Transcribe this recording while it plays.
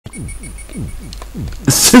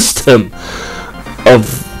system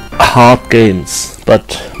of hard games,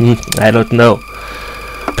 but I don't know.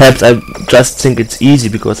 Perhaps I just think it's easy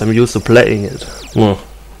because I'm used to playing it. Well,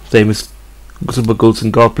 same as Super Ghosts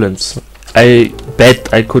and Goblins. I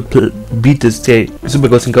bet I could beat this game, Super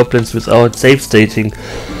Ghosts and Goblins, without save stating,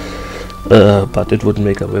 but it wouldn't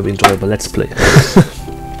make a very enjoyable let's play.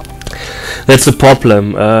 That's the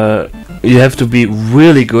problem. You have to be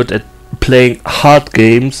really good at playing hard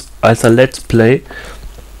games as a let's play.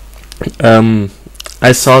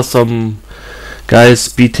 I saw some guys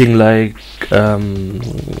beating like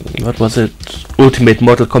what was it? Ultimate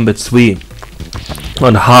Mortal Kombat 3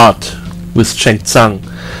 on hard with Shang Tsung,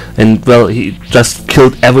 and well, he just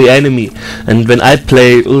killed every enemy. And when I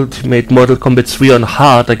play Ultimate Mortal Kombat 3 on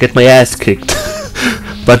hard, I get my ass kicked.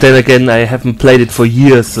 But then again, I haven't played it for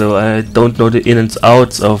years, so I don't know the in and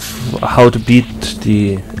outs of how to beat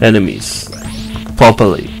the enemies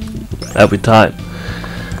properly every time.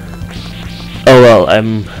 Oh well,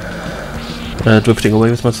 I'm drifting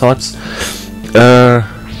away with my thoughts.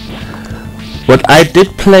 What I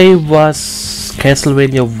did play was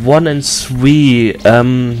Castlevania 1 and 3.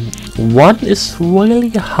 1 is really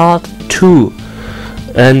hard too,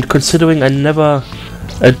 and considering I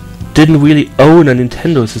didn't really own a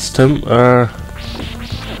Nintendo system,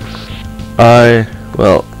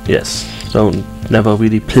 never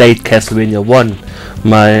really played Castlevania 1.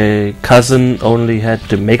 My cousin only had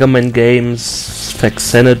the Mega Man games,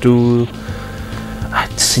 Xanadu. I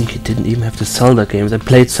think he didn't even have the Zelda games. I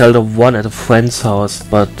played Zelda 1 at a friend's house,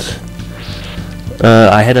 but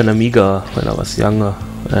I had an Amiga when I was younger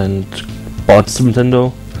and bought Super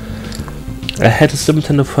Nintendo. I had a Super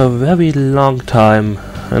Nintendo for a very long time,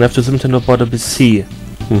 and after Super Nintendo bought a PC.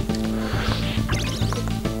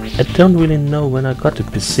 I don't really know when I got the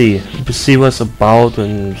PC. The PC was about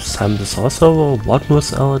when Simon the Sorcerer or what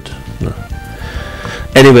was out. No.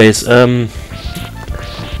 Anyways,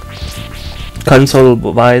 console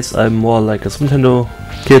wise, I'm more like a Super Nintendo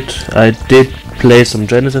kid. I did play some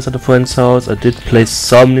Genesis at a friend's house. I did play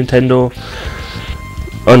some Nintendo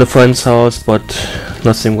on a friend's house, but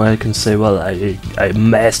nothing where I can say, well, I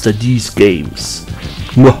mastered these games.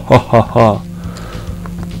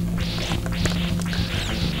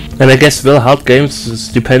 And I guess, well, hard games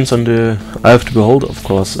depends on the eye of the beholder, of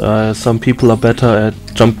course. Some people are better at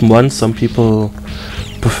jumping ones, some people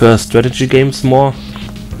prefer strategy games more.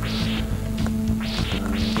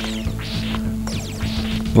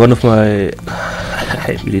 One of my,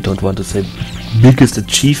 I really don't want to say biggest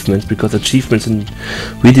achievements, because achievements in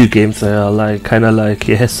video games are like kinda like,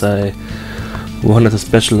 yes, I won at the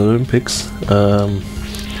Special Olympics.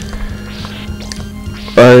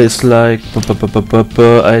 It's like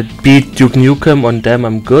I beat Duke Nukem on Damn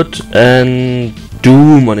I'm Good and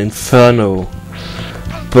Doom on Inferno,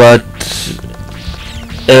 but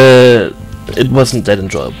it wasn't that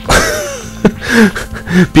enjoyable.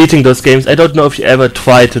 Beating those games, I don't know if you ever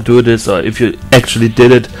tried to do this or if you actually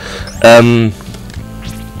did it.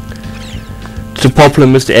 The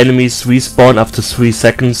problem is the enemies respawn after 3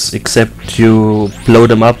 seconds, except you blow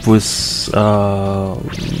them up with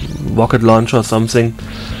rocket launcher or something,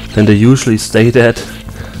 then they usually stay dead.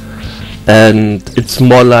 And it's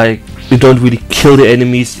more like you don't really kill the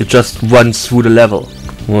enemies, you just run through the level.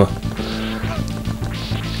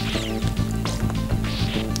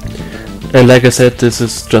 And like I said, this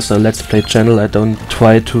is just a let's play channel. I don't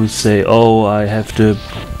try to say, oh, I have the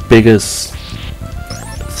biggest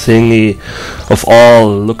thingy of all,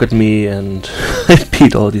 look at me, and I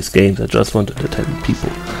beat all these games. I just wanted to tell people.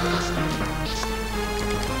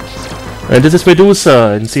 And this is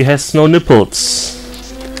Medusa, and she has no nipples.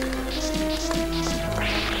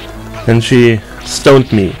 And she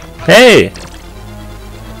stoned me. Hey!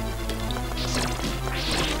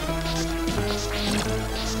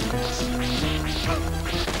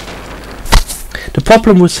 The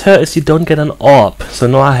problem with her is you don't get an orb, so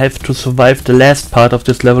now I have to survive the last part of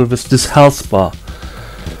this level with this health bar.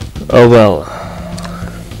 Oh well.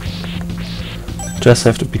 Just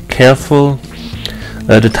have to be careful.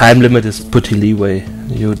 The time limit is pretty leeway.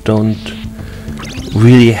 You don't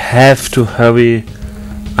really have to hurry.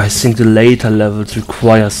 I think the later levels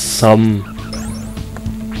require some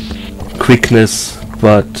quickness,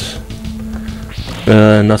 but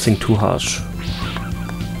nothing too harsh.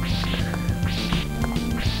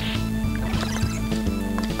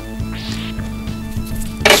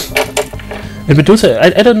 And Medusa,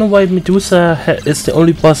 I don't know why Medusa is the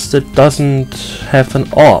only boss that doesn't have an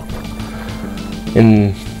orb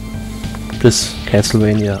in this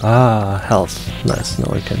Castlevania. Ah, health. Nice,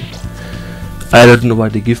 now I can. I don't know why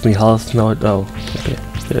they give me health now. Oh, okay,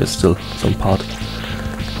 there is still some part.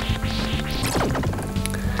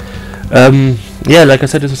 Yeah, like I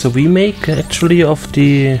said, this is a remake actually of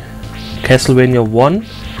the Castlevania 1,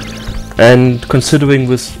 and considering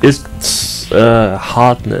with its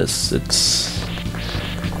hardness, it's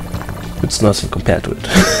nothing compared to it,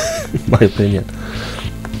 in my opinion.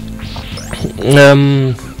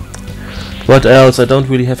 What else? I don't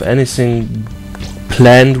really have anything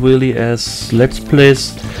planned really as Let's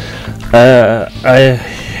Plays. I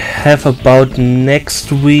have about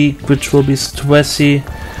next week, which will be stressy,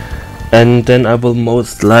 and then I will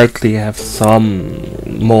most likely have some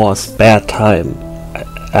more spare time.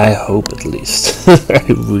 I hope, at least. I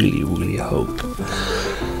really hope.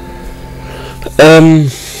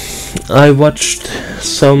 I watched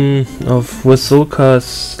some of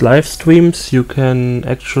Wazooka's live streams. You can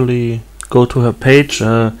actually go to her page,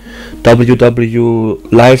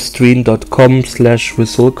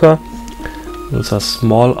 www.livestream.com/Wazooka. With a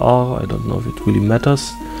small r, I don't know if it really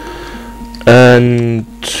matters. And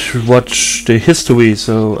watch the history,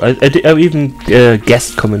 so I even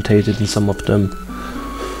guest commentated in some of them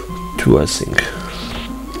too, I think.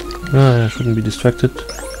 I shouldn't be distracted.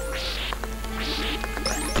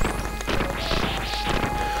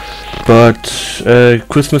 But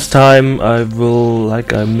Christmas time I will,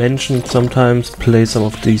 like I mentioned, sometimes play some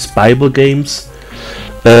of these Bible games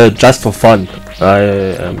just for fun. I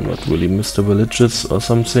am not really Mr. Religious or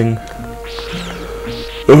something,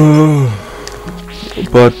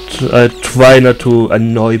 but I try not to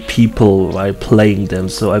annoy people while playing them,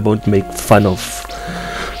 so I won't make fun of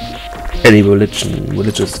any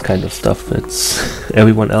religious kind of stuff. It's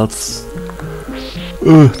everyone else's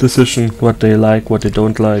decision, what they like, what they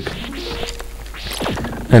don't like.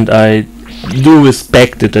 And I do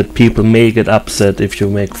respect it that people may get upset if you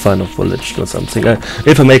make fun of religion or something.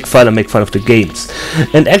 If I make fun of the games.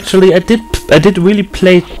 And actually I did really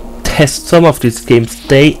test some of these games.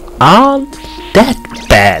 They aren't that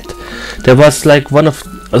bad. There was like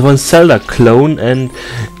one Zelda clone and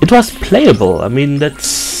it was playable. I mean,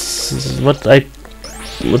 that's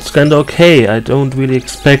what's kinda okay. I don't really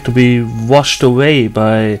expect to be washed away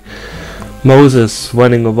by Moses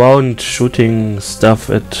running around shooting stuff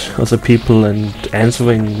at other people and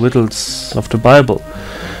answering riddles of the Bible,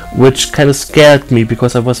 which kind of scared me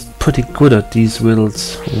because I was pretty good at these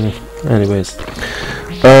riddles. Anyways,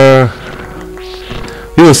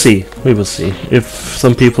 we will see. If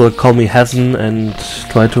some people call me Hassan and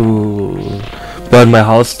try to burn my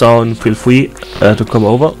house down, feel free to come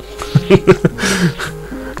over.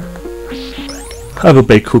 I will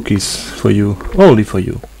bake cookies for you, only for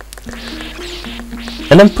you.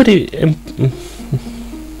 And I'm pretty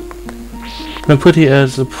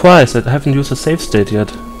surprised that I haven't used a save state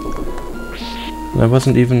yet. I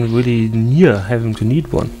wasn't even really near having to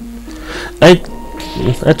need one. I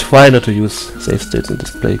try not to use save states in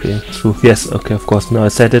this play game. True. Yes, okay, of course. Now I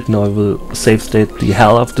said it, now I will save state the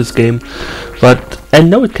hell of this game. But I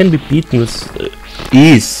know it can be beaten with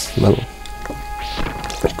ease. Well,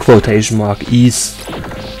 quotation mark, ease.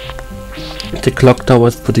 The clock tower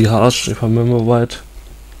is pretty harsh, if I remember right.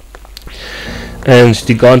 And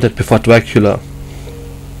the gauntlet before Dracula.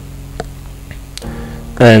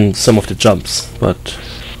 And some of the jumps, but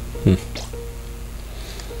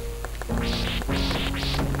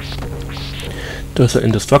those are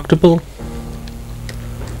indestructible.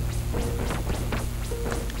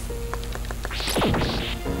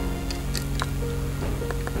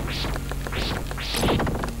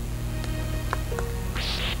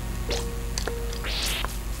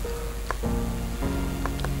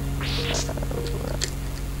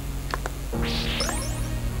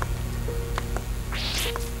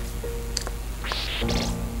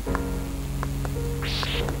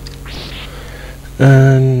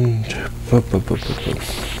 And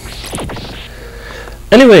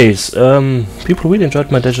anyways, people really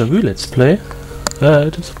enjoyed my Deja Vu Let's Play.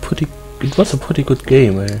 It was a pretty good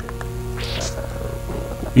game. I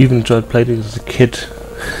even enjoyed playing it as a kid.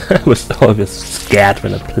 I was always scared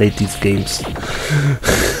when I played these games.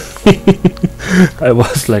 I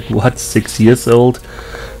was like, what, 6 years old,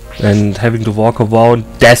 and having to walk around,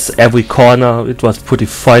 death every corner. It was pretty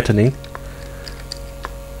frightening.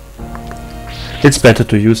 It's better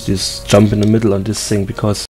to use this jump in the middle on this thing because